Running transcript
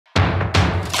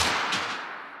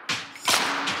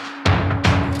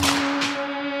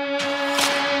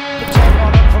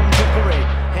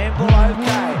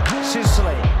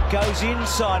goes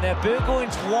inside. Now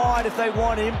Burgoyne's wide if they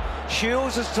want him.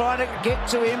 Shields is trying to get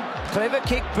to him. Clever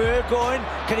kick, Burgoyne.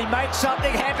 Can he make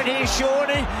something happen here,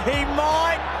 Shawnee? He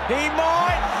might. He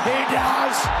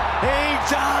does. He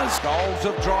does. Goals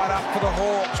have dried up for the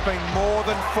Hawks. Been more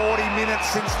than 40 minutes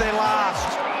since their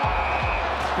last.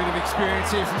 Bit of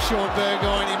experience here from Shaun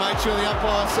Burgoyne. He made sure the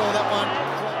umpire saw that one.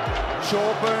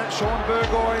 Shaun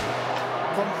Burgoyne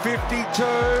from 52.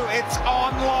 It's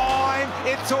online.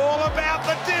 It's all about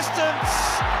the distance.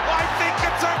 I think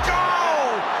it's a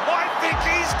goal. I think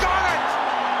he's got it.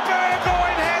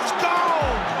 Burgoyne has goal.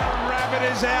 Rabbit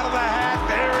is out of the hat.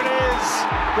 There it is.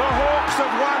 The Hawks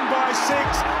have won by 6.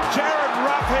 Jared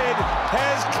Roughhead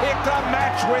has kicked a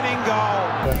match-winning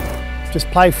goal. Just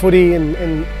play footy and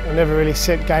I never really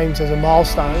set games as a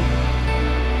milestone.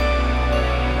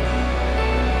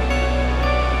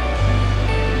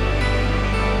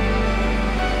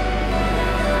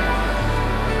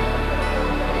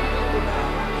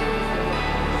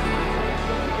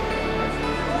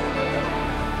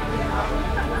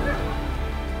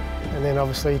 And then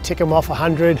obviously tick them off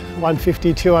 100,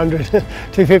 150, 200,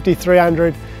 250,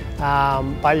 300.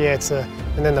 But yeah,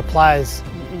 and then the players,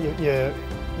 your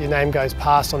name goes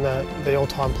past on the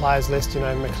all-time players list. You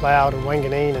know, McLeod and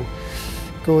Wanganeen and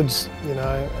Goods, you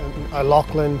know, and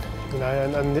O'Loughlin, you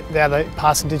know, and the other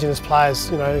past Indigenous players,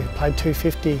 you know, played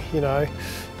 250. You know,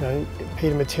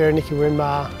 Peter Matera, Nicky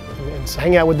Winmar, and so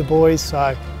hang out with the boys.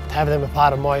 So to have them a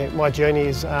part of my journey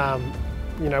is,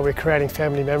 you know, we're creating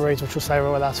family memories which will stay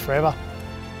with us forever.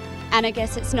 And I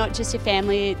guess it's not just your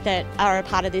family that are a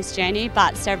part of this journey,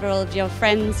 but several of your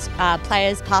friends,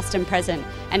 players past and present.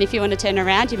 And if you want to turn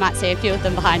around, you might see a few of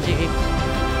them behind you.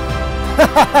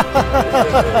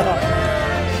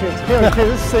 Shit, this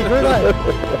is secret, eh?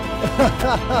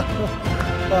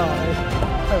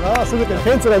 Oh, look at the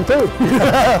fence of them too.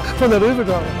 From the Uber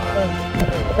driver.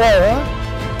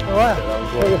 Oh, right.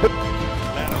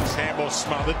 Adams' handball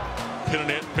smothered.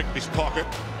 Pinnernet picked his pocket.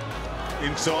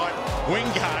 Inside,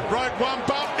 Wingard broke one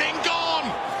bump, then gone!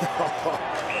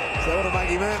 So they want to make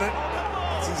him earn it.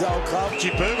 It's his old club.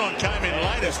 Burgoyne came in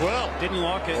late as well. Didn't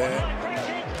like it.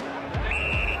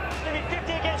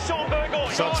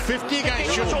 So it's 50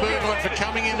 against Shaun Burgoyne for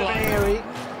coming in late.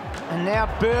 And now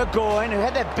Burgoyne, who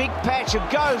had that big patch, of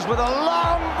goes with a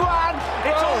long run.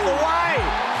 It's all the way.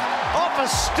 Off a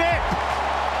step.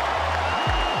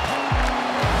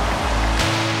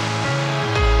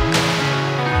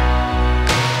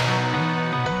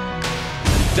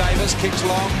 Davis kicks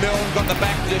long. Milne got the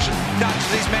back position.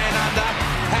 Nudges his man under.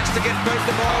 Has to get boot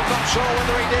the ball. Not sure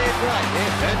whether he did. Great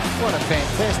effort. What a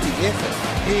fantastic effort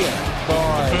here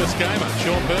by First gamer,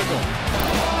 Shaun Burgoyne.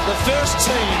 The first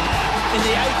team in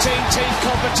the 18-team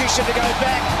competition to go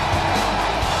back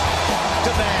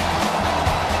to back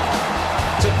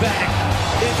to back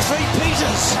in 3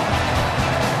 Peters.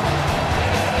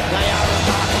 They are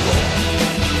remarkable.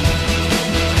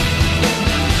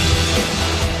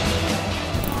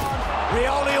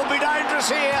 Rioli will be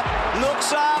dangerous here.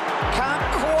 Looks up, can't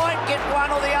quite get one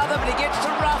or the other, but he gets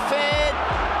to Roughhead.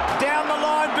 Down the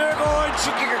line, Burgoyne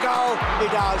should kick a goal.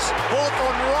 He does.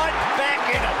 Hawthorn right back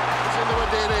in it. He's into a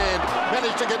dead end.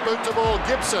 Managed to get boot to ball.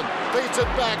 Gibson beats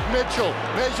it back. Mitchell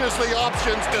measures the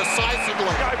options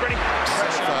decisively. Go, Brenny.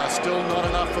 So far, still not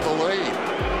enough for the lead.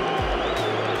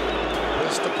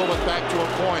 Just to pull it back to a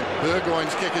point.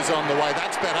 Burgoyne's kick is on the way.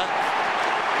 That's better.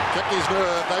 Kept his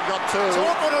nerve. They've got 2.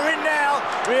 Hawthorn are in now.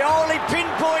 Rioli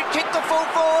pinpoint, kick the full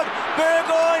forward.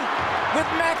 Burgoyne with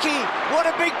Mackie. What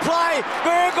a big play.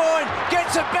 Burgoyne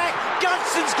gets it back.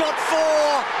 Gunston's got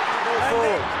 4.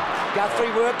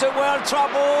 Guthrie worked it well.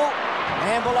 Trouble.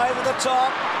 Handball over the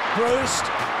top. Bruce.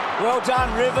 Well done,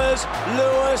 Rivers.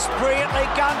 Lewis. Brilliantly.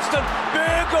 Gunston.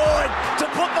 Burgoyne to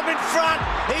put them in front.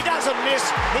 He doesn't miss.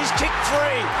 He's kicked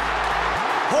 3.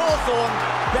 Hawthorn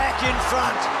back in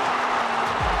front.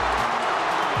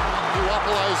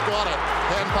 Duopolo's got it.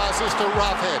 Hand passes to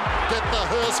Roughhead. Get the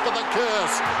hearse for the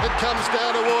curse. It comes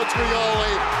down towards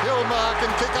Rioli. He'll mark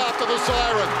and kick after the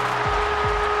siren.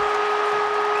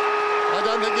 I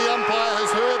don't think the umpire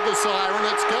has heard the siren.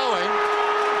 It's going.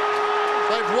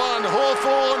 They've won.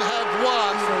 Hawthorn have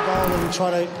won. For a goal and try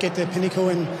to get the pinnacle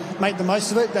and make the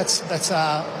most of it.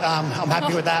 I'm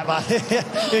happy with that. But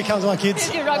here comes my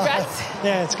kids. Your Rugrats.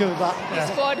 Yeah, it's good. But Your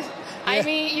squad.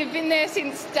 Amy, you've been there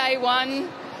since day one.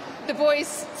 The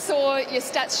boys saw your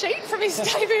stats sheet from his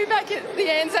debut back at the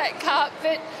Anzac Cup,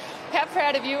 but how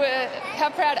proud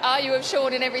are you of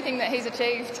Shaun and everything that he's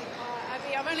achieved?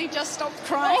 I've only just stopped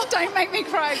crying. Don't make me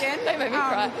cry again. Don't make me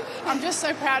cry. I'm just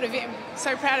so proud of him.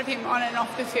 So proud of him on and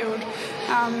off the field.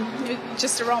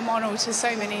 Just a role model to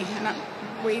so many, and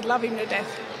we love him to death.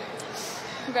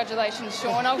 Congratulations,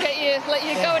 Shaun. I'll let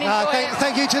you go and enjoy it.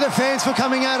 Thank you to the fans for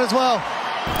coming out as well.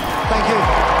 Thank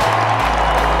you.